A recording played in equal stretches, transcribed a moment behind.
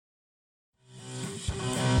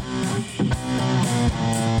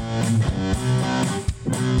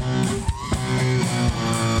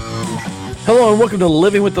welcome to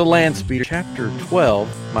Living with the Land Speeder, Chapter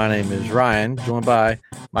 12. My name is Ryan, joined by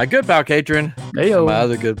my good pal, Katrin, Heyo. and my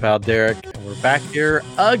other good pal, Derek. And we're back here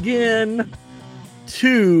again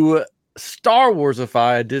to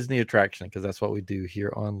StarWarsify a Disney attraction, because that's what we do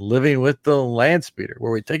here on Living with the Land Speeder,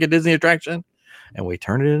 where we take a Disney attraction and we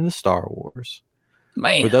turn it into Star Wars.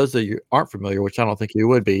 Man. For those of you who aren't familiar, which I don't think you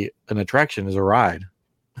would be, an attraction is a ride.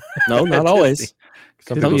 No, not always.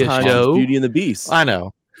 Sometimes Sometimes it's Beauty and the Beast. I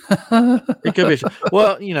know. It could be.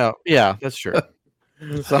 Well, yeah, that's true.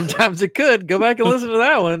 Sometimes it could. Go back and listen to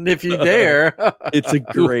that one if you dare.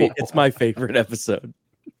 It's my favorite episode.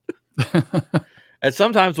 And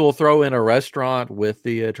sometimes we'll throw in a restaurant with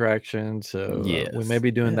the attraction. So Yes. we may be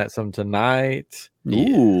doing that some tonight.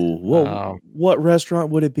 Ooh, well, what restaurant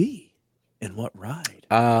would it be? And what ride?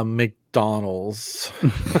 McDonald's.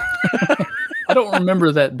 I don't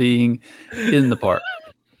remember that being in the park.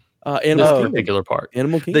 Animal This Kingdom. particular park.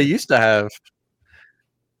 Animal Kingdom. They used to have.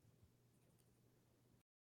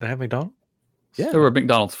 They have McDonald's? Yeah. There were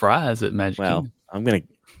McDonald's fries at Magic Well, Kingdom.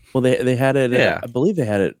 they had it. Yeah. I believe they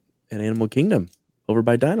had it at Animal Kingdom over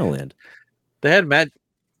by Dino Land. They had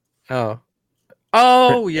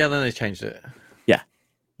Oh, yeah. Then they changed it. Yeah.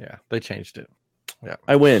 Yeah, they changed it. Yeah,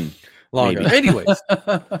 I win. long ago. Anyways,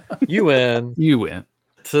 you win. You win.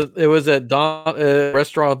 So it was at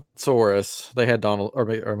Restaurant Saurus. They had Donald or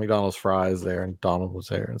McDonald's fries there, and Donald was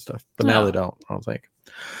there and stuff. But now they don't. I don't think.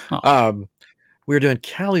 Oh. We were doing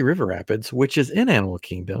Cali River Rapids, which is in Animal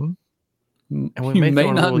Kingdom, and we You may may throw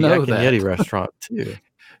in not a little know Yak and that. Yeti restaurant too.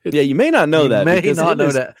 Yeah, you may not know that.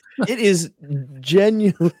 because it is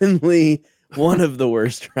genuinely one of the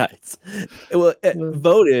worst rides. Well,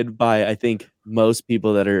 voted by, I think, most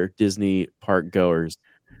people that are Disney park goers.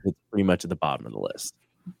 It's pretty much at the bottom of the list.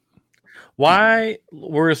 Why?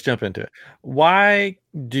 We're just jump into it. Why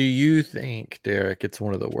do you think, Derek, it's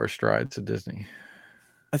one of the worst rides at Disney?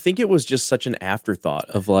 I think it was just such an afterthought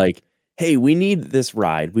of like, hey, we need this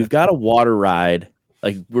ride. We've got a water ride.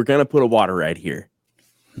 Like, we're going to put a water ride here.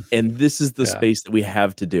 And this is the space that we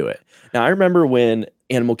have to do it. Now, I remember when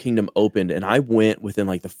Animal Kingdom opened, and I went within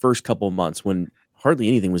like the first couple of months when hardly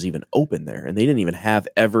anything was even open there. And they didn't even have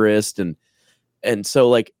Everest. And so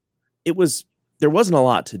like there wasn't a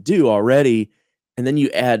lot to do already. And then you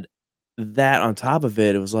add that on top of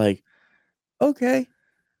it. It was like, okay.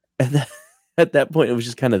 And at that point, it was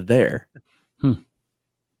just kind of there.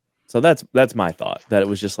 So that's my thought, that it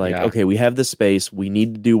was just like, okay, we have this space. We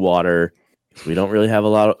need to do water. We don't really have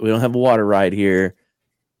we don't have a water ride here.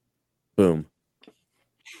 Boom.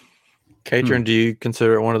 Katrin, do you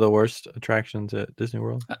consider it one of the worst attractions at Disney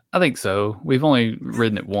World? I think so. We've only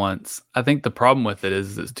ridden it once. I think the problem with it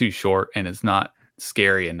is it's too short and it's not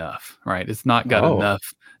scary enough, right? It's not got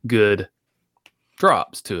enough good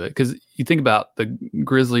drops to it. Because you think about the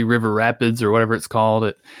Grizzly River Rapids or whatever it's called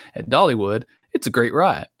at Dollywood, it's a great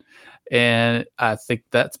ride. And I think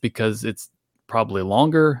that's because it's probably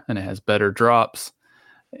longer and it has better drops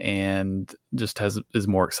and just is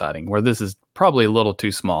more exciting, where this is probably a little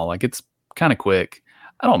too small. Like, it's kind of quick.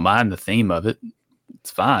 I don't mind the theme of it.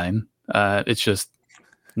 It's fine. It's just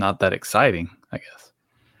not that exciting, I guess.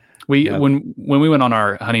 When we went on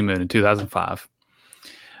our honeymoon in 2005,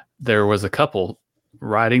 there was a couple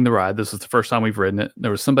riding the ride. This was the first time we've ridden it.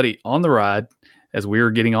 There was somebody on the ride as we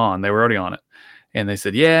were getting on. They were already on it. And they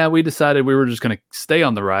said, yeah, we decided we were just going to stay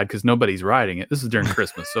on the ride because nobody's riding it. This is during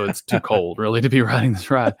Christmas, so it's too cold really to be riding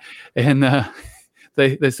this ride. And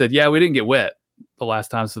they said, yeah, we didn't get wet the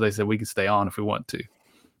last time, so they said we could stay on if we want to.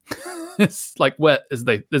 It's like wet as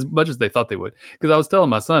much as they thought they would. Because I was telling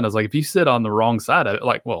my son, I was like, if you sit on the wrong side of it,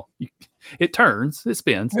 like, well, it turns, it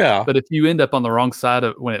spins. Yeah. But if you end up on the wrong side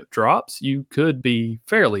of when it drops, you could be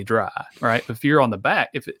fairly dry, right? If you're on the back,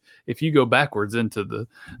 if you go backwards into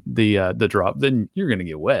the drop, then you're going to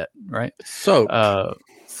get wet, right? So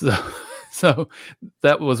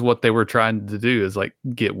that was what they were trying to do, is like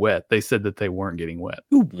get wet. They said that they weren't getting wet.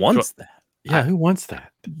 Who wants that? Yeah, who wants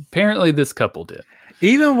that? Apparently, this couple did.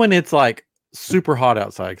 Even when it's like super hot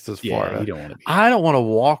outside because it's Florida, you don't want to be. I don't want to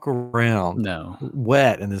walk around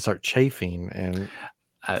wet and then start chafing. And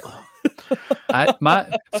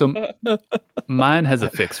mine has a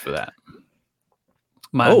fix for that.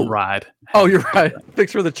 My ride. Oh, you're right.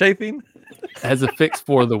 Fix for the chafing? Has a fix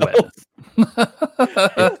for the wetness.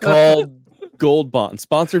 It's called Gold Bond,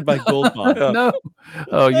 sponsored by Gold Bond. No.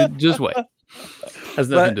 Oh, you just wait. Has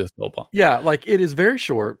nothing to do with Gold Bond. Yeah, like it is very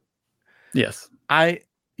short. Yes.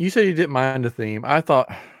 You said you didn't mind the theme. I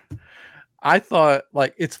thought I thought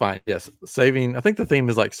like it's fine. Yes, saving. I think the theme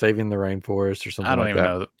is like saving the rainforest or something. I don't like even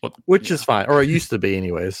that, know which is fine, or it used to be,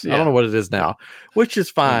 anyways. I don't know what it is now, which is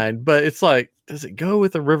fine. But it's like, does it go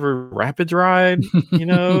with a river rapids ride?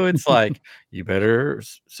 It's like you better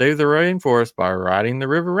save the rainforest by riding the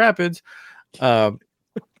river rapids.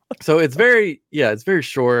 So it's very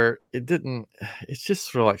short. It's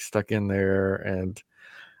just sort of like stuck in there, and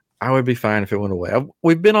I would be fine if it went away.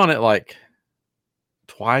 We've been on it like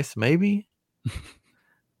twice, maybe.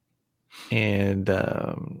 And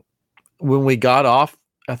when we got off,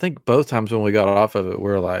 I think both times when we got off of it,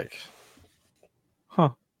 we're like,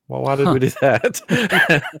 well, why did we do that?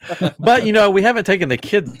 But we haven't taken the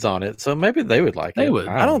kids on it, so maybe they would like it.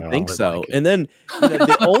 I don't think so. Like, and then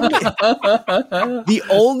the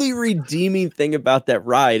only redeeming thing about that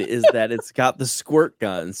ride is that it's got the squirt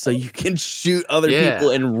guns, so you can shoot other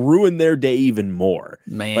people and ruin their day even more.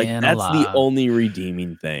 Man, like that's the only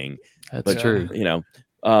redeeming thing. That's true.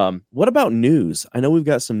 What about news? I know we've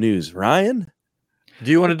got some news. Ryan,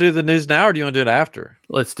 do you want to do the news now, or do you want to do it after?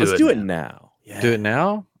 Let's do it now. Yeah. Do it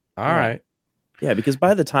now. All right. Yeah, because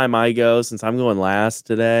by the time I go, since I'm going last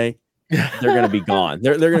today, they're going to be gone.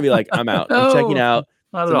 They're going to be like, I'm out. I'm checking out.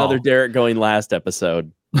 It's another Derek going last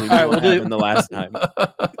episode. All right, we'll do the last time.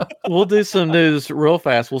 We'll do some news real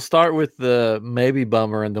fast. We'll start with the maybe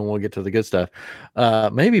bummer, and then we'll get to the good stuff.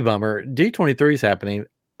 Maybe bummer. D23 is happening,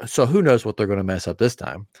 so who knows what they're going to mess up this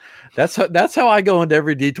time? That's how I go into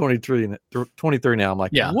every D23 now. I'm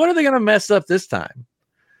like, what are they going to mess up this time?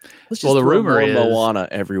 The rumor is Moana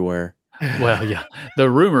everywhere. Well, yeah, the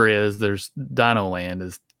rumor is there's Dino Land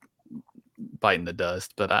is biting the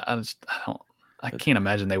dust, but I can't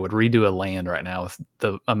imagine they would redo a land right now with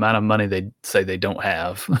the amount of money they say they don't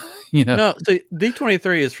have. No, so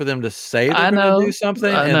D23 is for them to say they're going to do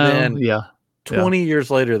something, and then 20 years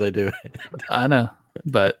later they do it. I know,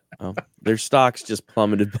 but their stocks just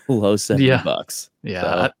plummeted below $70. Yeah, so.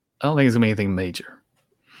 I don't think it's gonna be anything major.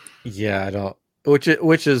 Yeah, I don't. Which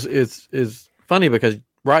is funny because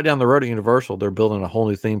right down the road at Universal, they're building a whole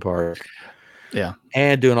new theme park. Yeah.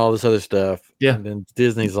 And doing all this other stuff. Yeah. And then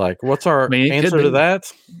Disney's like, what's our answer to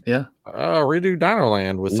that? Yeah. Redo Dino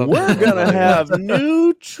Land with something. We're going to have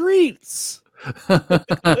new treats.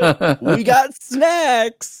 We got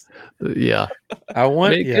snacks. Yeah. I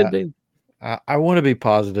want to be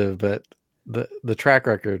positive, but the track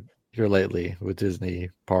record here lately with Disney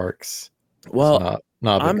parks. Well,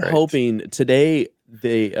 I'm hoping today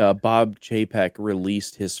Bob Chapek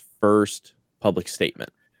released his first public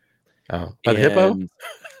statement. Oh, but hippo?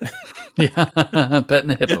 Yeah, petting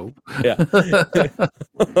the hippo. Yeah.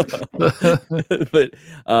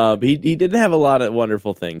 But he didn't have a lot of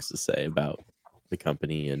wonderful things to say about the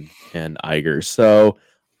company and Iger. So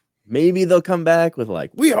maybe they'll come back with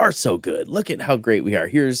like, we are so good. Look at how great we are.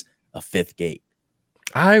 Here's a fifth gate.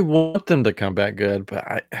 I want them to come back good,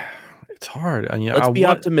 but it's hard. Let's be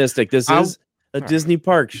optimistic. This is a Disney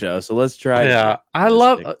park show, so let's try. Yeah,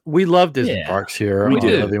 we love Disney parks here. We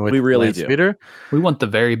do. We really do. Peter. We want the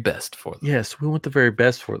very best for them. Yes, we want the very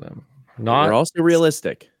best for them. We're also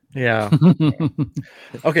realistic. Yeah.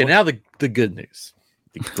 Okay, now the good news.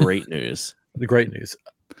 The great news. The great news.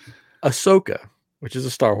 Ahsoka, which is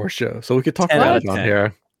a Star Wars show, so we could talk about it on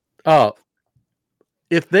here. Oh,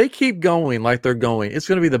 if they keep going like they're going, it's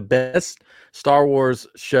going to be the best Star Wars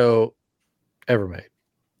show ever made.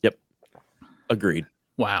 Yep. Agreed.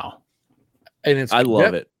 Wow. And I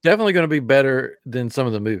love it. Definitely going to be better than some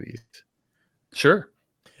of the movies. Sure.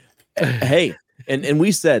 Hey, and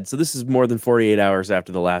we said, so this is more than 48 hours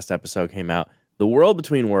after the last episode came out. The World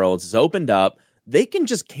Between Worlds has opened up. They can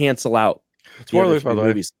just cancel out spoilers, by the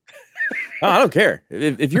way. Oh, I don't care.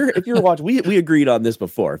 If you're watching, we agreed on this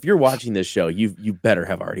before. If you're watching this show, you better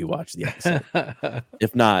have already watched the episode.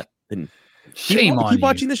 If not, then keep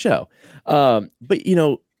watching the show. But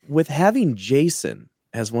with having Jason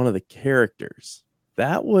as one of the characters,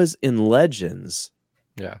 that was in Legends.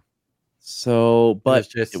 Yeah. So, but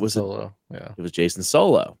it was Solo. It was Jason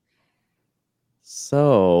Solo.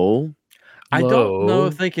 So I don't know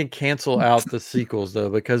if they can cancel out the sequels though,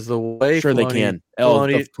 because the way they can.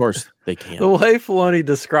 Of course they can. The way Filoni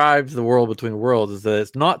describes the World Between Worlds is that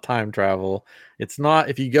it's not time travel. It's not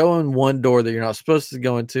if you go in one door that you're not supposed to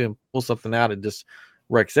go into and pull something out, it just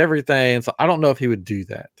wrecks everything. So I don't know if he would do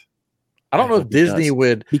that. I don't know if Disney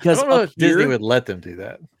would, because I don't know if Disney would let them do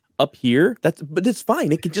that. Up here, but it's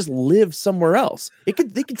fine. It could just live somewhere else. They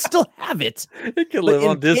could still have it. It could live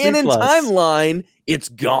on Disney canon timeline. It's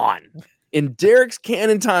gone. In Derek's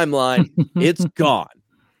canon timeline, it's gone.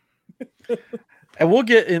 And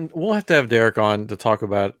we'll have to have Derek on to talk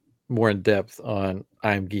about more in depth on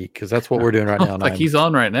I Am Geek because that's what we're doing right now. Like he's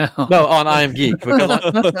on right now. No, on I Am Geek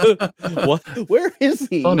because what? Where is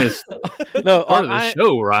he? On his no part of the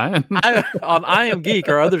show, Ryan. On I Am Geek,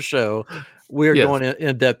 our other show, we're going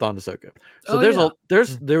in depth on Ahsoka. So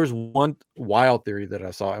there's one wild theory that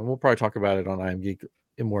I saw, and we'll probably talk about it on I Am Geek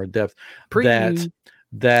in more depth.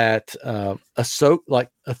 That Ahsoka, like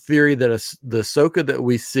a theory that the Ahsoka that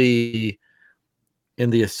we see in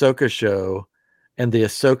the Ahsoka show and the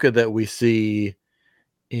Ahsoka that we see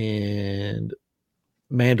in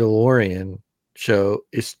Mandalorian show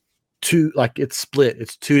is it's split.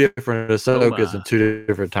 It's two different Ahsokas and two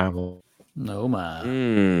different timelines. No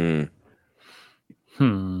my.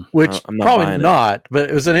 Which probably not, but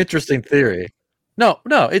it was an interesting theory. No,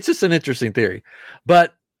 it's just an interesting theory.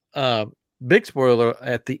 But big spoiler,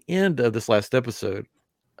 at the end of this last episode,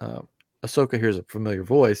 Ahsoka hears a familiar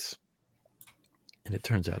voice, and it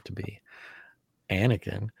turns out to be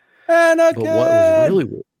Anakin. But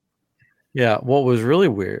what was really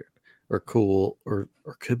weird or cool or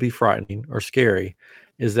could be frightening or scary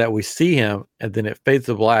is that we see him and then it fades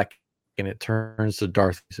to black and it turns to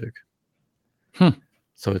Darth Vader.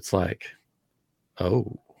 So it's like,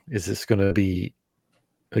 oh, is this going to be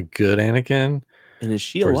a good Anakin? And is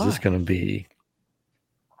she or alive? Is this going to be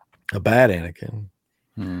a bad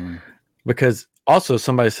Anakin? Because also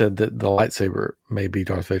somebody said that the lightsaber may be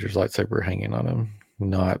Darth Vader's lightsaber hanging on him,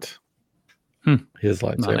 not his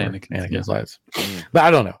lightsaber, not Anakin's lightsaber. But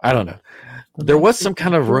I don't know. There was some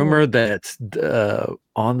kind of rumor that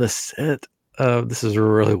on the set of, this is a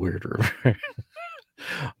really weird rumor,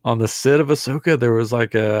 on the set of Ahsoka, there was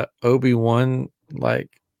like a Obi-Wan like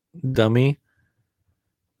dummy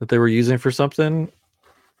that they were using for something.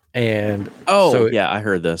 And I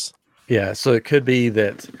heard this. Yeah, so it could be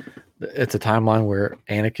that it's a timeline where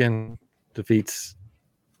Anakin defeats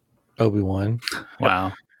Obi-Wan.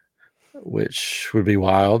 Wow. Which would be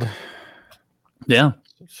wild. Yeah.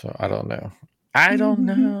 So I don't know. I don't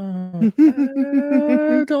know.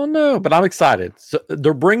 But I'm excited. So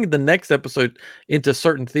they're bringing the next episode into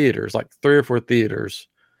certain theaters, like 3 or 4 theaters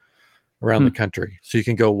around the country. So you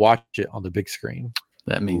can go watch it on the big screen.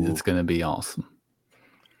 That means it's going to be awesome.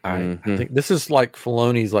 I think this is like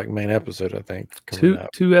Filoni's like main episode, I think.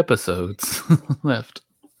 Two episodes left,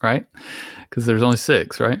 right? Because there's only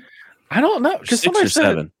 6, right? I don't know. Because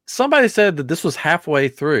somebody said that this was halfway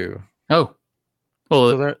through. Oh. Well,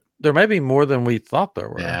 so there may be more than we thought there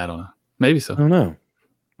were. Yeah, I don't know. Maybe so. I don't know.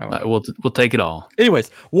 We'll take it all.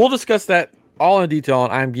 Anyways, we'll discuss that all in detail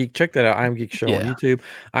on I Am Geek. Check that out. I Am Geek show on YouTube.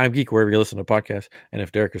 I Am Geek wherever you listen to podcasts. And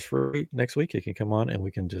if Derek is free next week, he can come on and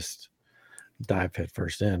we can just dive head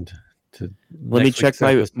first in to. Let me check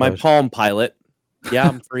my Palm Pilot. Yeah,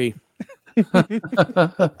 I'm free. We'll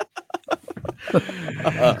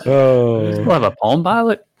have a Palm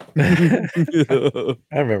Pilot. I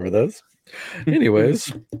remember those.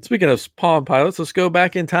 Anyways, speaking of Palm Pilots, let's go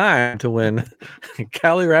back in time to when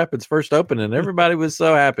Cali Rapids first opened and everybody was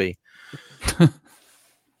so happy.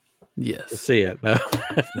 Yes. To see it. No.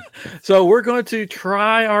 So we're going to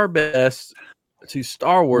try our best to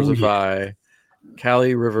StarWarsify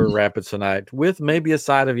Cali River Rapids tonight with maybe a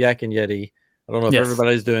side of Yak and Yeti. I don't know if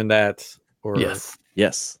everybody's doing that or yes.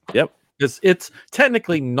 Yep. It's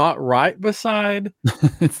technically not right beside.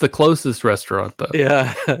 It's the closest restaurant, though.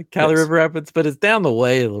 Yeah, Cali River Rapids, but it's down the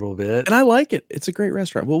way a little bit. And I like it. It's a great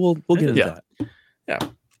restaurant. We'll get into that. Yeah.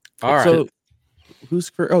 All right. So who's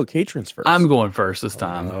first? Oh, Katrin's first. I'm going first this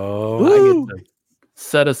time. Oh, I get to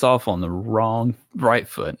set us off on the right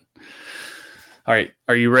foot. All right.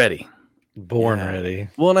 Are you ready? Born ready.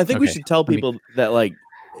 Well, and I think we should tell people that, like,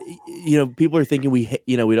 people are thinking we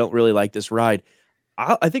don't really like this ride.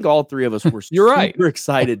 I think all 3 of us were super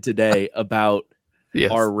excited today about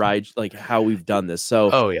our ride, like how we've done this.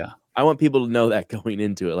 So, I want people to know that going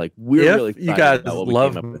into it, like we're really excited. You guys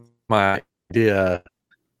love my idea.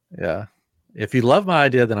 Yeah. If you love my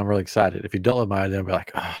idea, then I'm really excited. If you don't love my idea, I'll be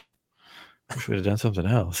like, oh, I wish we'd have done something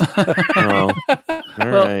else. All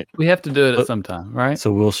right. We have to do it at some time, right?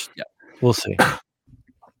 So we'll see.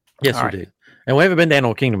 Yes, we do. And we haven't been to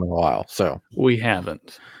Animal Kingdom in a while, so we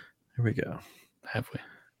haven't. Here we go. Have we?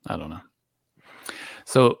 I don't know.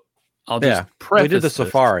 So I'll just preface. We did the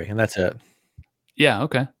safari, and that's it. Yeah.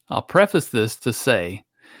 Okay. I'll preface this to say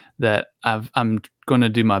that I'm going to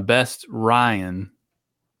do my best Ryan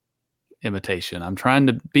imitation. I'm trying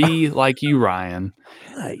to be like you, Ryan,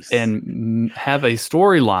 and have a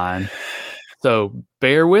storyline. So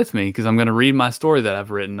bear with me because I'm going to read my story that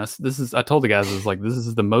I've written. I told the guys this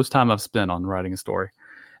is the most time I've spent on writing a story,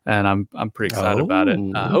 and I'm pretty excited about it.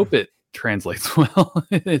 I hope it translates well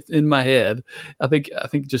in my head. I think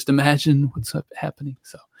just imagine what's happening.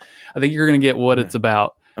 So I think you're going to get what it's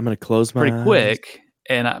about. I'm going to close my pretty eyes. quick,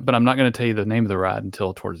 but I'm not going to tell you the name of the ride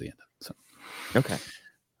until towards the end. So, okay.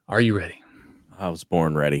 Are you ready? I was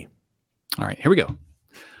born ready. All right, here we go.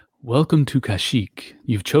 Welcome to Kashyyyk.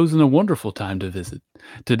 You've chosen a wonderful time to visit.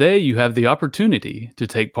 Today, you have the opportunity to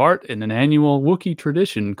take part in an annual Wookiee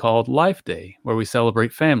tradition called Life Day, where we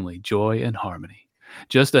celebrate family, joy, and harmony.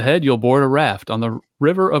 Just ahead, you'll board a raft on the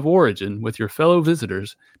River of Origin with your fellow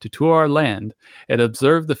visitors to tour our land and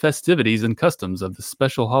observe the festivities and customs of this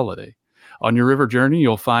special holiday. On your river journey,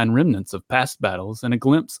 you'll find remnants of past battles and a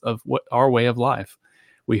glimpse of our way of life.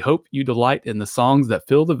 We hope you delight in the songs that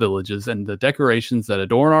fill the villages and the decorations that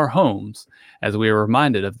adorn our homes as we are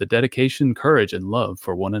reminded of the dedication, courage, and love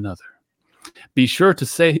for one another. Be sure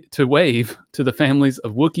to wave to the families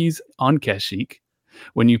of Wookiees on Kashyyyk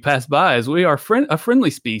when you pass by, as we are a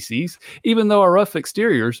friendly species, even though our rough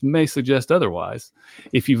exteriors may suggest otherwise.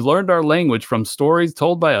 If you've learned our language from stories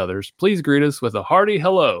told by others, please greet us with a hearty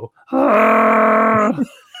hello.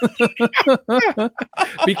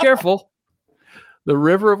 Be careful. The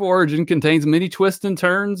River of Origin contains many twists and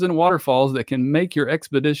turns and waterfalls that can make your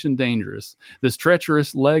expedition dangerous. This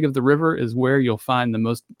treacherous leg of the river is where you'll find the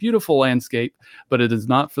most beautiful landscape, but it is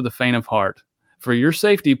not for the faint of heart. For your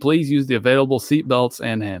safety, please use the available seat belts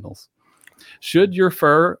and handles. Should your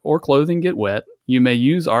fur or clothing get wet, you may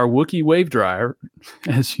use our Wookiee wave dryer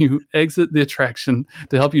as you exit the attraction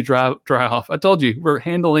to help you dry off. I told you, we're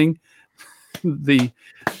handling the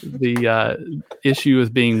issue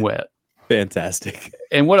of being wet. Fantastic.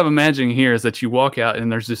 And what I'm imagining here is that you walk out and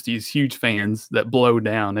there's just these huge fans that blow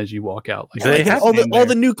down as you walk out. Like they have all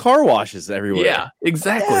the new car washes everywhere. Yeah,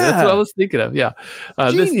 exactly. Yeah. That's what I was thinking of. Yeah.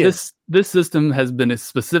 This system has been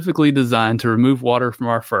specifically designed to remove water from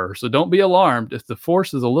our fur. So don't be alarmed if the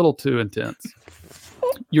force is a little too intense.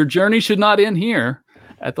 Your journey should not end here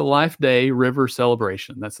at the Life Day River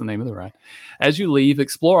Celebration. That's the name of the ride. As you leave,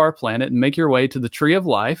 explore our planet and make your way to the Tree of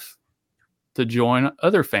Life to join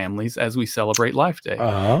other families as we celebrate Life Day.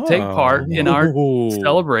 Take part in our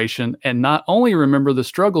celebration and not only remember the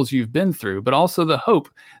struggles you've been through, but also the hope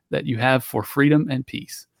that you have for freedom and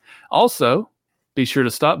peace. Also, be sure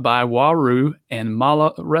to stop by Waru and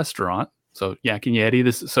Mala restaurant. So Yak and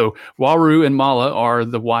Yeti. So Waru and Mala are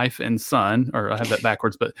the wife and son, or I have that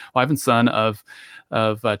backwards, but wife and son of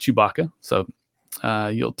Chewbacca. So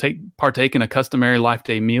you'll partake in a customary Life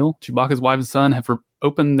Day meal. Chewbacca's wife and son have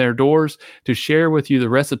opened their doors to share with you the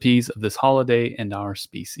recipes of this holiday and our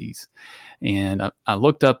species. And I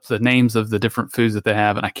looked up the names of the different foods that they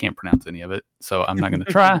have, and I can't pronounce any of it, so I'm not going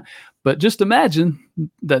to try. But just imagine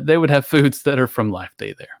that they would have foods that are from Life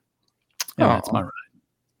Day there. And that's my ride.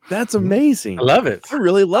 That's amazing. I love it. I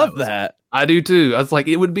really love that. I do too. I was like,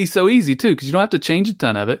 it would be so easy too, because you don't have to change a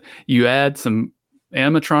ton of it. You add some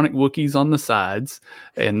animatronic Wookiees on the sides,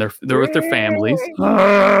 and they're with their families.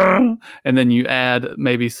 And then you add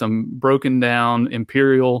maybe some broken down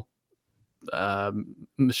Imperial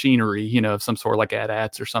machinery, of some sort, like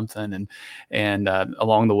AT-ATs or something, and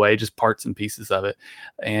along the way, just parts and pieces of it.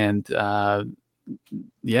 And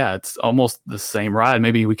it's almost the same ride.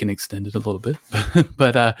 Maybe we can extend it a little bit,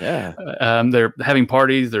 but they're having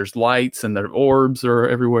parties. There's lights and their orbs are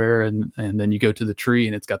everywhere, and then you go to the tree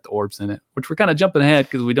and it's got the orbs in it, which we're kind of jumping ahead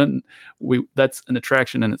because that's an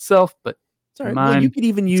attraction in itself. But sorry, well, you could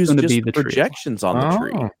even use just the projections on the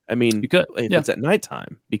tree. I mean, you could, if it's at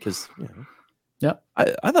nighttime, because yeah,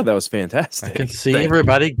 I thought that was fantastic. I can see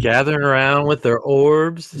everybody gathering around with their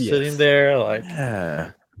orbs, sitting there like.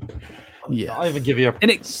 Yeah, I'll even give you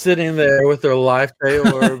sitting there with their Life Day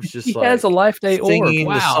orbs, just he has a Life Day singing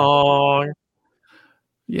orb. The song.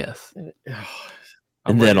 Yes,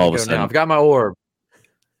 and then all of a sudden, I've got my orb.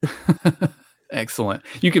 Excellent.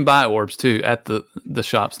 You can buy orbs too at the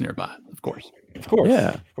shops nearby, of course.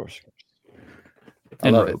 Yeah, of course.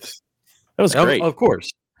 And robes. That was great. Of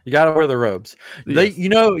course, you got to wear the robes. Yes.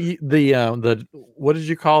 The what did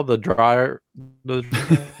you call the dryer?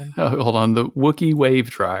 Hold on, the Wookiee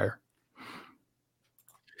wave dryer.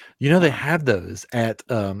 They have those at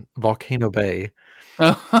Volcano Bay,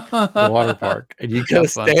 the water park, and you kind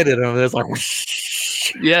of stand in them. There's like,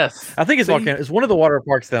 whoosh. Yes, I think it's Volcano. It's one of the water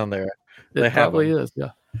parks down there. It probably is. Yeah,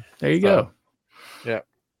 there you go. Yeah,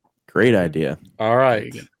 great idea. All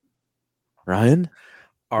right, Ryan,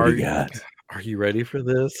 are you ready for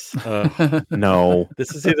this? No,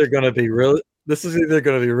 this is either going to be really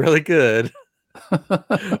good,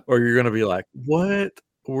 or you're going to be like, what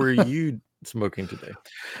were you smoking today?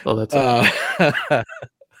 Oh, that's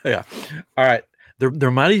yeah. All right. There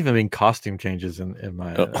might even be costume changes in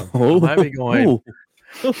my. I might be going.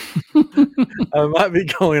 I might be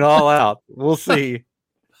going all out. We'll see.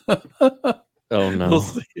 Oh no. We'll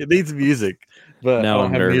see. It needs music, but Now I don't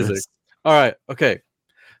I'm have nervous. music. All right. Okay.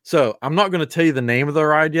 So I'm not going to tell you the name of the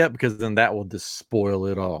ride yet because then that will just spoil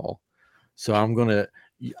it all. So I'm going to,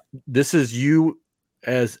 this is you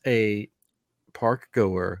as a park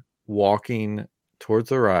goer walking towards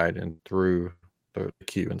the ride and through the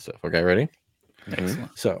queue and stuff. Okay. Ready?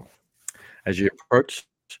 Excellent. So as you approach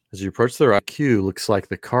the ride, queue looks like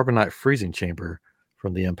the carbonite freezing chamber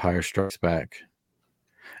from The Empire Strikes Back.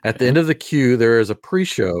 At the end of the queue, there is a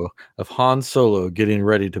pre-show of Han Solo getting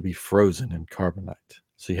ready to be frozen in carbonite.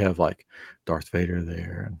 So you have like Darth Vader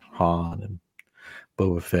there, and Han, and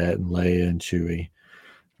Boba Fett, and Leia, and Chewie.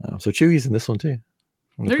 So Chewie's in this one too.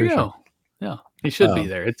 There you go. Yeah, he should be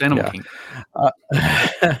there. It's Animal Kingdom.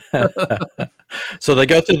 So they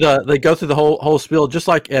go through the whole spiel, just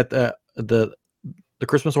like at the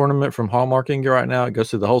Christmas ornament from Hallmarking right now. It goes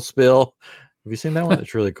through the whole spiel. Have you seen that one?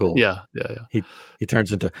 It's really cool. Yeah. He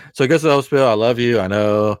turns into, so he goes to the whole spiel. I love you. I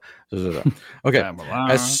know. Okay.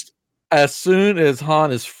 As soon as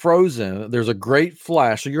Han is frozen, there's a great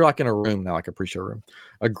flash. So you're like in a room now, like a pre-show room.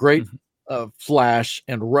 A great flash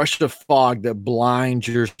and rush of fog that blinds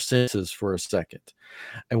your senses for a second.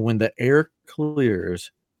 And when the air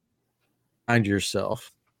clears, find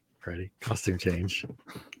yourself ready. Costume change.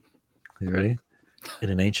 You ready? In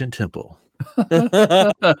an ancient temple.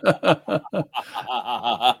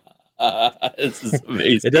 This is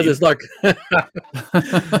amazing. It does. It's like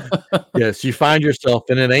yes, you find yourself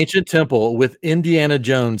in an ancient temple with Indiana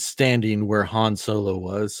Jones standing where Han Solo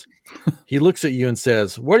was. He looks at you and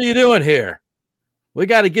says, "What are you doing here? We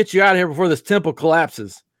got to get you out of here before this temple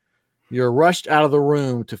collapses." You're rushed out of the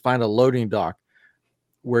room to find a loading dock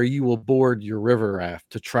where you will board your river raft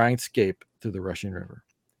to try and escape through the rushing river.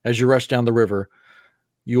 As you rush down the river,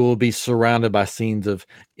 you will be surrounded by scenes of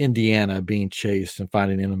Indiana being chased and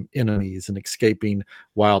finding enemies and escaping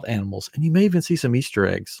wild animals. And you may even see some Easter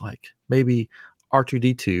eggs, like maybe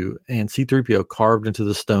R2-D2 and C-3PO carved into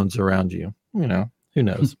the stones around you. You know, who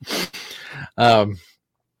knows? At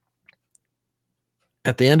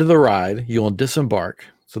the end of the ride, you will disembark.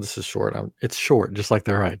 So this is short. It's short, just like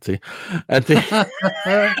the ride. See,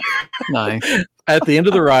 Nice. At the end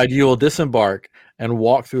of the ride, you will disembark and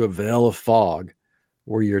walk through a veil of fog,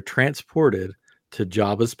 where you're transported to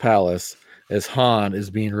Jabba's palace as Han is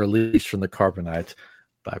being released from the carbonite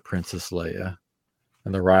by Princess Leia.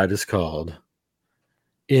 And the ride is called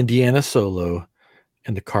Indiana Solo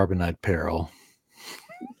and the Carbonite Peril.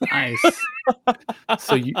 Nice.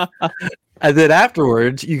 So you, and then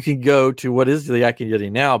afterwards, you can go to what is the Yak and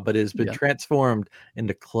Yeti now, but it has been transformed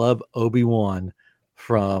into Club Obi-Wan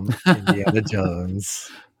from Indiana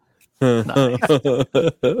Jones. Nice.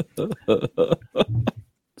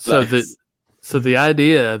 So the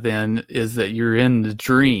idea then is that you're in the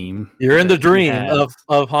dream. You're in the dream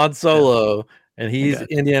of Han Solo, and he's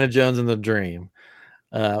Indiana Jones in the dream.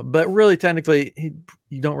 But really, technically,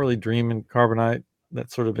 you don't really dream in carbonite.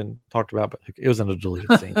 That's sort of been talked about, but it was in a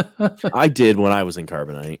deleted scene. I did when I was in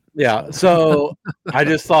carbonite. Yeah, so I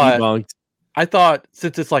just thought, Debunked. I thought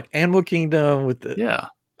since it's like Animal Kingdom with the,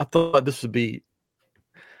 I thought this would be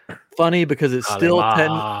funny because it's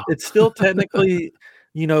still technically,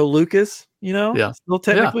 you know, Lucas, you know, still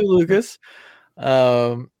technically Lucas.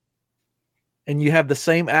 And you have the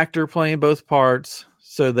same actor playing both parts,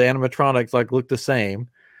 so the animatronics like look the same.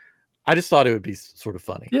 I just thought it would be sort of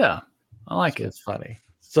funny. Yeah, I like it. It's funny.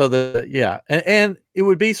 So and it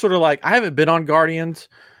would be sort of like, I haven't been on Guardians,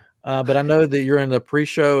 but I know that you're in the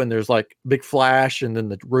pre-show and there's like big flash and then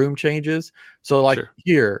the room changes. So like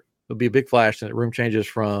here it'll be a big flash and the room changes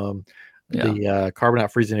from the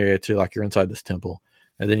carbonite freezing area to like you're inside this temple,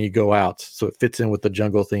 and then you go out, so it fits in with the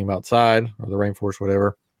jungle theme outside or the rainforest,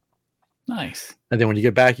 whatever. Nice. And then when you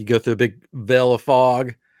get back, you go through a big veil of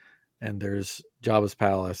fog, and there's Jabba's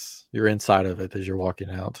palace. You're inside of it as you're walking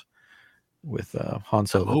out with Han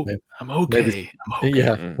Solo. I'm okay.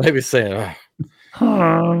 Yeah, maybe saying,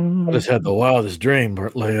 I just had the wildest dream,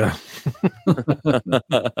 Leia.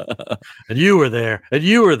 And you were there. And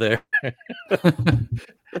you were there.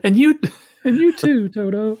 And you too,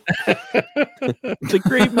 Toto. It's a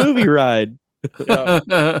great movie ride.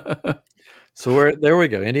 So there we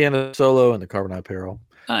go. Indiana Solo and the Carbonite Peril.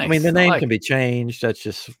 Nice. I mean, the name can be changed. That's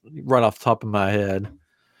just right off the top of my head.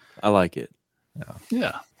 I like it.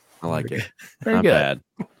 Yeah. I like it. Very Not good. bad.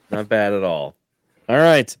 Not bad at all. All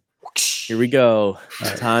right. Here we go.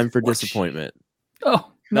 Time for disappointment.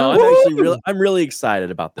 Oh, No, I'm really excited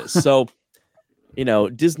about this. So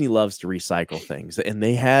Disney loves to recycle things, and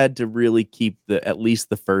they had to really keep at least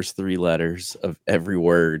the first 3 letters of every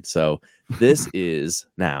word. So this is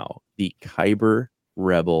now the Kyber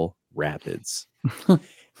Rebel Rapids.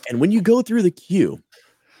 And when you go through the queue,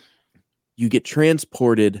 you get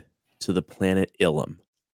transported to the planet Ilum.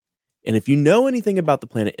 And if you know anything about the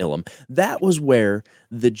planet Ilum, that was where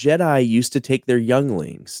the Jedi used to take their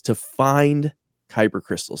younglings to find Kyber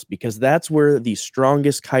crystals, because that's where the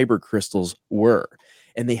strongest Kyber crystals were.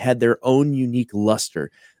 And they had their own unique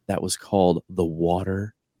luster that was called the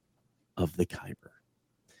Water of the Kyber.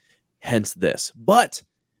 Hence this. But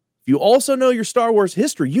if you also know your Star Wars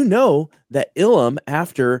history, you know that Ilum,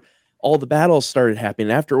 after all the battles started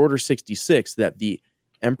happening, after Order 66, that the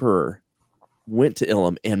Emperor went to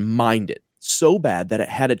Ilum and mined it so bad that it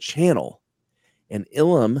had a channel, and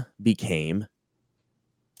Ilum became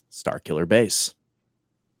Starkiller Base.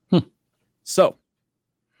 So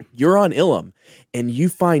you're on Ilum, and you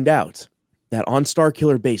find out that on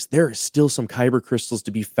Starkiller Base there are still some Kyber crystals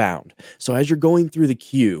to be found. So as you're going through the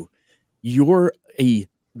queue, you're a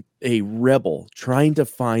rebel trying to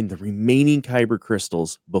find the remaining Kyber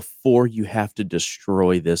crystals before you have to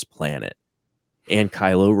destroy this planet and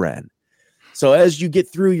Kylo Ren. So as you get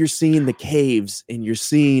through, you're seeing the caves and you're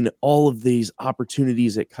seeing all of these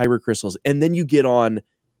opportunities at Kyber crystals. And then you get on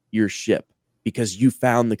your ship because you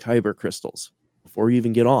found the Kyber crystals before you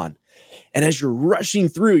even get on. And as you're rushing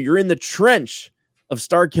through, you're in the trench of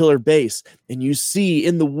Starkiller Base, and you see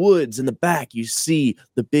in the woods in the back, you see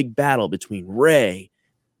the big battle between Rey,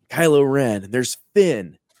 Kylo Ren, and there's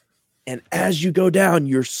Finn. And as you go down,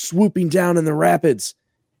 you're swooping down in the rapids.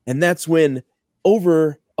 And that's when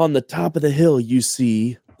over on the top of the hill, you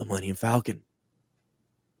see the Millennium Falcon.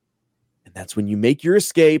 And that's when you make your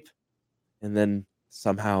escape. And then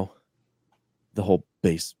somehow the whole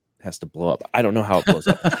base has to blow up. I don't know how it blows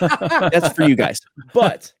up. That's for you guys.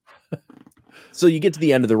 But so you get to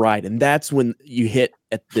the end of the ride, and that's when you hit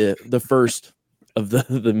at the first of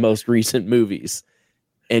the most recent movies,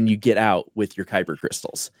 and you get out with your Kyber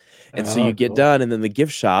crystals. And so you get done, and then the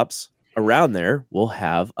gift shops around there will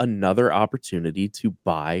have another opportunity to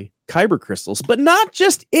buy Kyber crystals, but not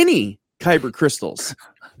just any Kyber crystals.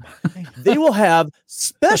 They will have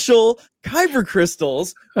special Kyber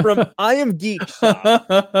crystals from I Am Geek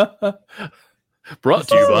Shop. Brought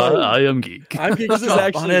to you by I Am Geek. I'm Geek This is Shop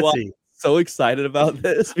actually on why Etsy. I'm so excited about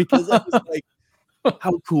this, because I was like,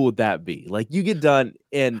 how cool would that be? Like, you get done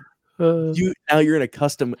and you're in a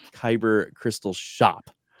custom Kyber crystal shop.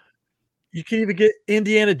 You can even get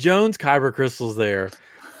Indiana Jones Kyber crystals there.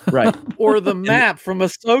 Right. Or the map from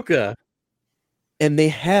Ahsoka. And they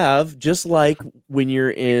have, just like when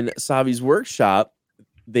you're in Savi's workshop,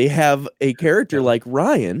 they have a character like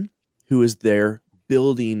Ryan who is there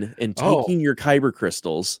building and taking your Kyber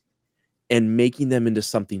crystals and making them into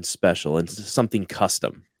something special, into something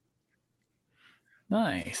custom.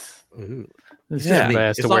 Nice. Ooh. It's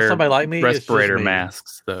It's not somebody like me. Respirator it's just me.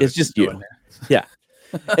 masks. Though. It's just you. Yeah.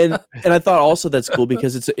 And I thought also that's cool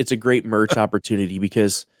because it's a great merch opportunity,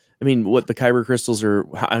 because I mean, what the Kyber crystals are,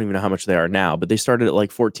 I don't even know how much they are now, but they started at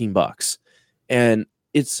like $14, and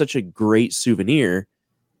it's such a great souvenir,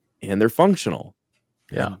 and they're functional.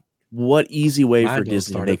 Yeah. And what easy way for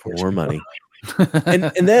Disney to make more money.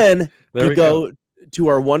 and then you go to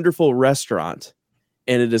our wonderful restaurant,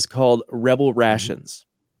 and it is called Rebel Rations.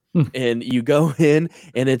 And you go in,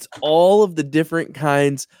 and it's all of the different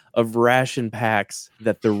kinds of ration packs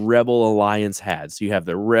that the Rebel Alliance had. So you have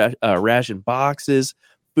the ration boxes,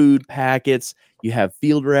 food packets, you have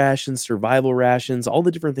field rations, survival rations, all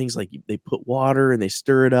the different things. Like they put water and they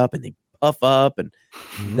stir it up and they puff up, and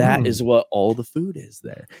that is what all the food is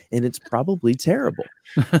there. And it's probably terrible,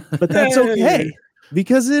 but that's okay,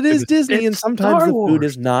 because it is Disney, and sometimes the food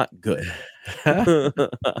is not good.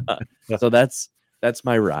 So that's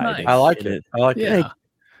my ride. Nice. I like it. I like it.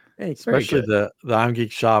 Hey, especially the I'm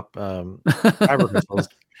Geek Shop Kyber crystals.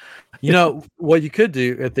 You know what you could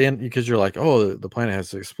do at the end, because you're like, oh, the planet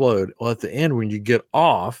has to explode. Well, at the end, when you get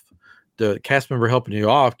off, the cast member helping you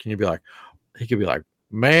off, he could be like,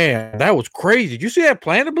 man, that was crazy. Did you see that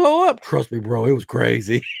planet blow up? Trust me, bro, it was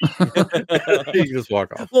crazy. You can just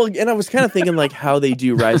walk off. Well, and I was kind of thinking like how they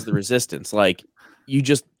do Rise of the Resistance. Like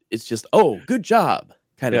it's just, oh, good job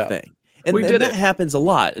kind of thing. And that happens a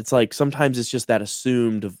lot. It's like sometimes it's just that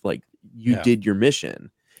assumed of like you did your mission,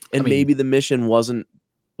 and maybe the mission wasn't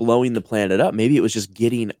blowing the planet up. Maybe it was just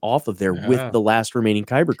getting off of there with the last remaining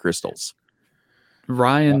Kyber crystals.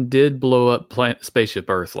 Ryan did blow up Spaceship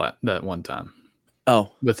Earth that one time.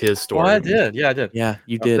 Oh, with his story. Oh, I did. Yeah, I did. Yeah,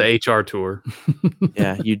 you did. The HR tour.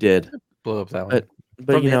 Yeah, you did. Blow up that one.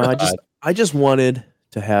 But you know, I just wanted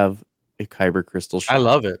to have a Kyber crystal shop. I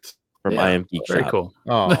love it. From I Am Geek Very Shop. cool.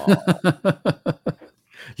 Oh,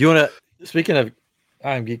 you want to? Speaking of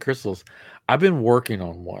I Am Geek crystals, I've been working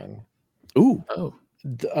on one. Ooh. Oh.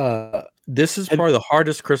 This is probably the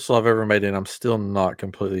hardest crystal I've ever made, and I'm still not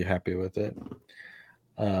completely happy with it.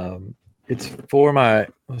 It's for my.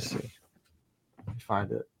 Let's see. Let me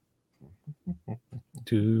find it.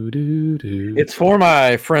 It's for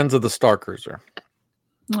my friends of the Star Cruiser.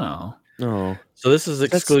 Oh. No. So this is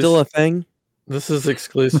That's exclusive. still a thing? This is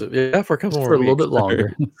exclusive. Yeah, for a couple more For a little weeks. bit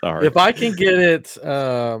longer. Sorry. If I can get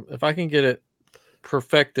it,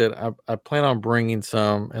 perfected, I plan on bringing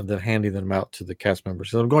some and then handing them out to the cast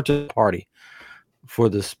members. So I'm going to the party for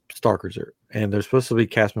this Star Cruiser, and there's supposed to be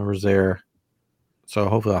cast members there. So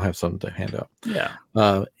hopefully I'll have something to hand out. Yeah.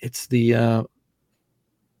 It's the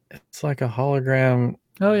it's like a hologram.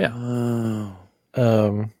 Oh yeah.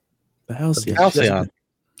 The Halcyon.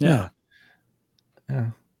 Yeah.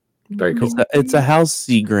 Yeah. Very cool. It's a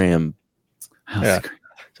halcyon. Yeah.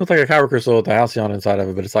 So it's like a Kyber crystal with the Halcyon inside of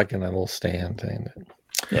it, but it's like in that little stand thing.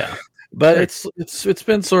 Yeah. But it's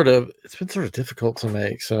been sort of difficult to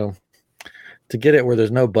make. So to get it where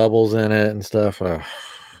there's no bubbles in it and stuff, let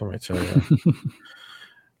me tell you.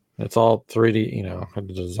 It's all 3D, I had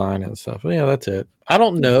to design it and stuff. But yeah, that's it. I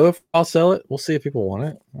don't know if I'll sell it. We'll see if people want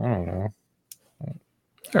it. I don't know.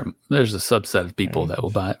 There's a subset of people that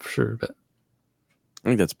will buy it for sure, but I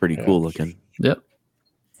think that's pretty cool looking. yep.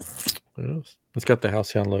 It is. It's got the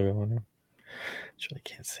Halcyon logo on it. Actually,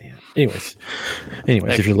 can't see it.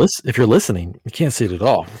 Anyways, if you're listening, you can't see it at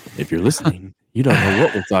all. If you're listening, you don't know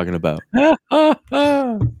what we're talking about.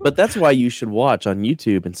 But that's why you should watch on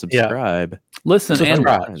YouTube and subscribe. Listen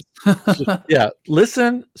Subscribe. and Yeah,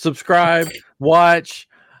 listen, subscribe, watch,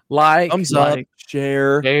 like, thumbs up,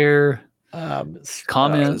 share,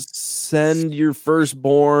 comment, send your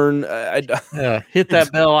firstborn. hit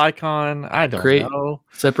that bell icon. I don't create know.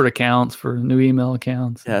 separate accounts for new email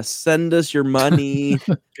accounts. Yeah, send us your money.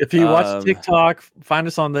 If you watch TikTok, find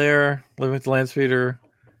us on there. Living with the Landspeeder.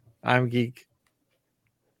 I'm Geek.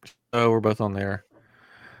 So we're both on there.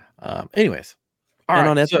 Anyways, all right.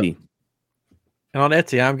 On Etsy. And on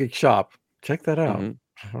Etsy, I'm Geek Shop. Check that out.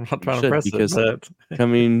 Mm-hmm. I'm not trying to press it, but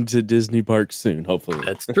coming to Disney parks soon, hopefully.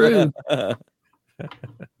 That's true. Not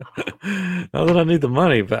that I need the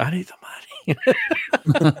money, but I need the money.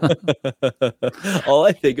 All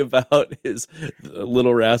I think about is the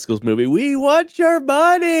Little Rascals movie. We want your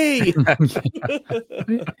money.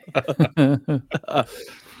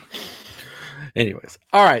 Anyways,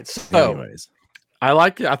 all right. So I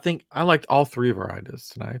think I liked all three of our ideas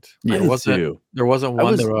tonight. Yeah, there wasn't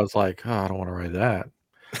one that I was like, I don't want to write that.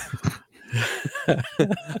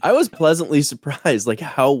 I was pleasantly surprised, like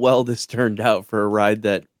how well this turned out for a ride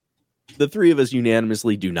that the three of us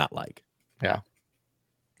unanimously do not like. Yeah,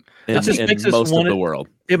 it just makes most of the world.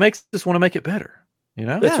 It makes us want to make it better.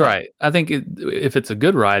 That's right. I think if it's a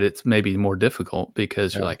good ride, it's maybe more difficult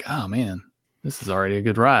because you're like, oh man, this is already a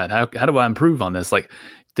good ride. How do I improve on this? Like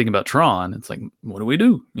thinking about Tron, it's like, what do we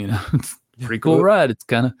do? It's a pretty cool ride. It's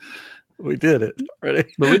kind of we did it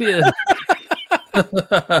already, but we did.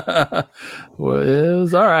 Well, it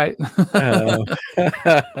was all right. That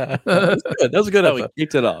was good. We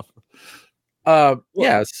kicked it off.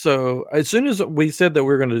 Yeah. So as soon as we said that we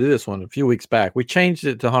were going to do this one a few weeks back, we changed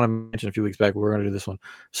it to Haunted Mansion a few weeks back. We were going to do this one.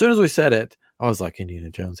 As soon as we said it, I was like, Indiana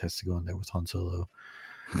Jones has to go in there with Han Solo.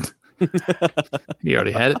 You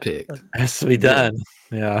already had it picked. Has to be done.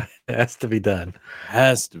 Yeah, it has to be done.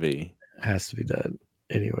 Has to be done.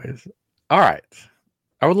 Anyways, all right.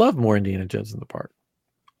 I would love more Indiana Jones in the park.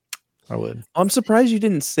 I would. I'm surprised you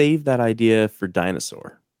didn't save that idea for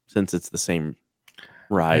Dinosaur, since it's the same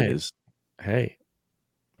ride as. Hey,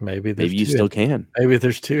 maybe you still can. Maybe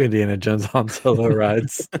there's two Indiana Jones Han Solo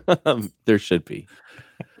rides. There should be.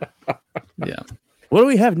 Yeah. What do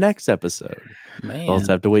we have next episode? Man, We'll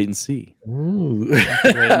have to wait and see. Ooh.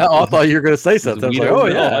 I thought you were going to say something. I was like, oh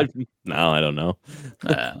yeah. No, I don't know.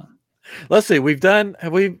 Let's see. Have we been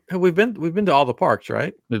to all the parks,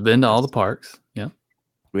 right? We've been to all the parks. Yeah.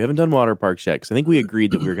 We haven't done water parks yet because I think we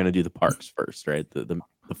agreed that we were going to do the parks first, right? The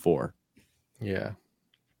four. Yeah.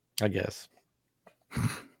 I guess.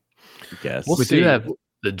 We do have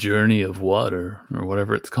the Journey of Water or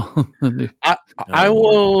whatever it's called. I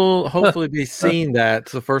will hopefully be seeing that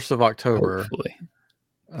the 1st of October. Hopefully.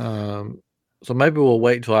 So maybe we'll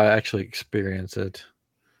wait until I actually experience it.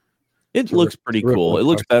 It looks pretty cool. It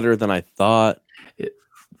looks better than I thought. It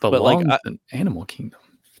belongs in Animal Kingdom.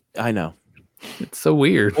 I know. It's so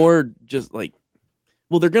weird. Or just like,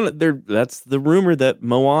 well, that's the rumor that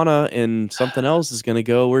Moana and something else is gonna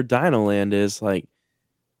go where Dino Land is. Like,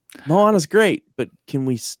 Moana's great, but can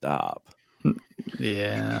we stop?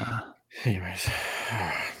 Yeah. Anyways,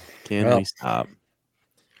 Can we stop?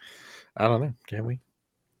 I don't know. Can we?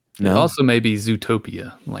 No. It also may be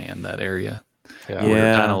Zootopia land, that area. Yeah.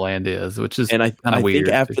 Where Dinoland is, which is and I weird.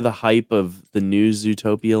 think after the hype of the new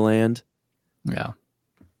Zootopia land. Yeah.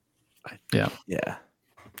 I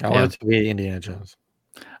want it to be Indiana Jones.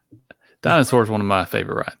 Dinosaur is one of my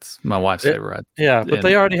favorite rides. My wife's favorite ride. Yeah, but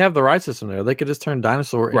they already have the ride system there. They could just turn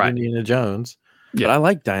Dinosaur into Indiana Jones. Yeah, but I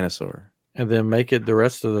like Dinosaur. And then make it the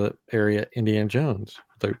rest of the area Indiana Jones.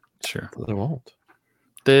 They won't.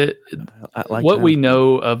 What we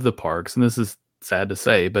know of the parks, and this is sad to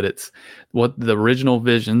say, but it's what the original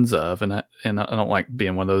visions of, and I don't like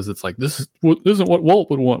being one of those. It's like this isn't what Walt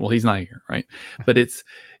would want. Well, he's not here, right? But it's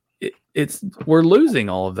we're losing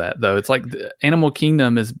all of that though. It's like the Animal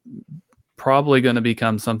Kingdom is probably going to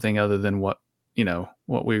become something other than what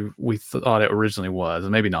we thought it originally was,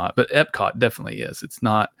 and maybe not. But Epcot definitely is. It's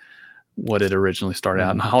not what it originally started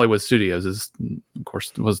out. And Hollywood Studios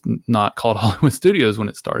was not called Hollywood Studios when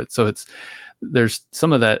it started. So there's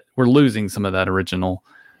some of that. We're losing some of that original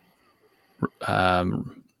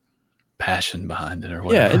passion behind it, or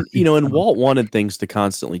whatever. Yeah, and Walt wanted things to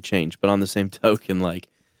constantly change, but on the same token, like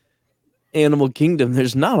Animal Kingdom,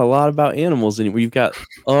 there's not a lot about animals anymore. You've got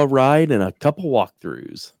a ride and a couple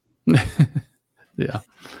walkthroughs. Yeah,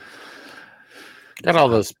 got all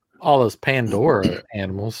those Pandora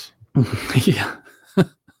animals. Yeah.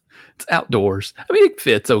 It's outdoors. I mean, it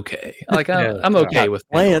fits okay. Like I'm okay with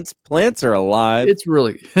plants. Plants are alive. It's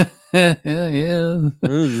really yeah. They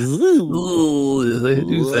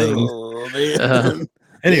do things.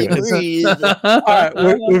 Anyway, all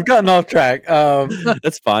right, we've gotten off track.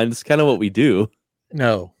 That's fine. It's kind of what we do.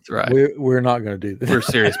 No, that's right. We're not going to do this. We're a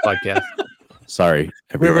serious podcast. Sorry,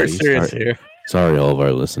 everybody. We're very serious here. Sorry, all of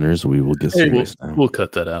our listeners. We will get serious now. We'll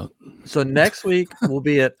cut that out. So next week we'll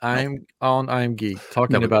be at I'm Geek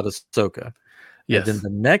talking about Ahsoka. Yes. And then the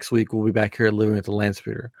next week we'll be back here living with the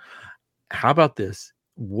Landspeeder. How about this?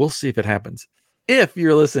 We'll see if it happens. If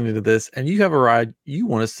you're listening to this and you have a ride you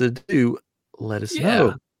want us to do, let us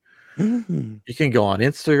know. Mm-hmm. You can go on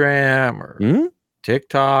Instagram or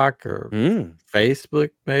TikTok or Facebook,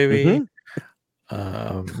 maybe.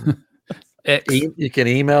 You can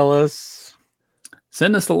email us.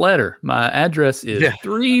 Send us a letter. My address is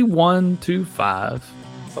 3125.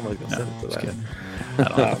 Somebody's going to send it to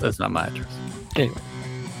that. That's not my address. Anyway,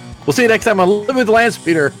 we'll see you next time on Live with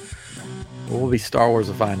Landspeeder. We'll be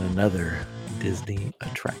StarWarsifying another Disney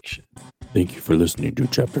attraction. Thank you for listening to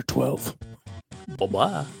Chapter 12.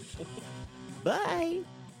 Bye-bye. Bye.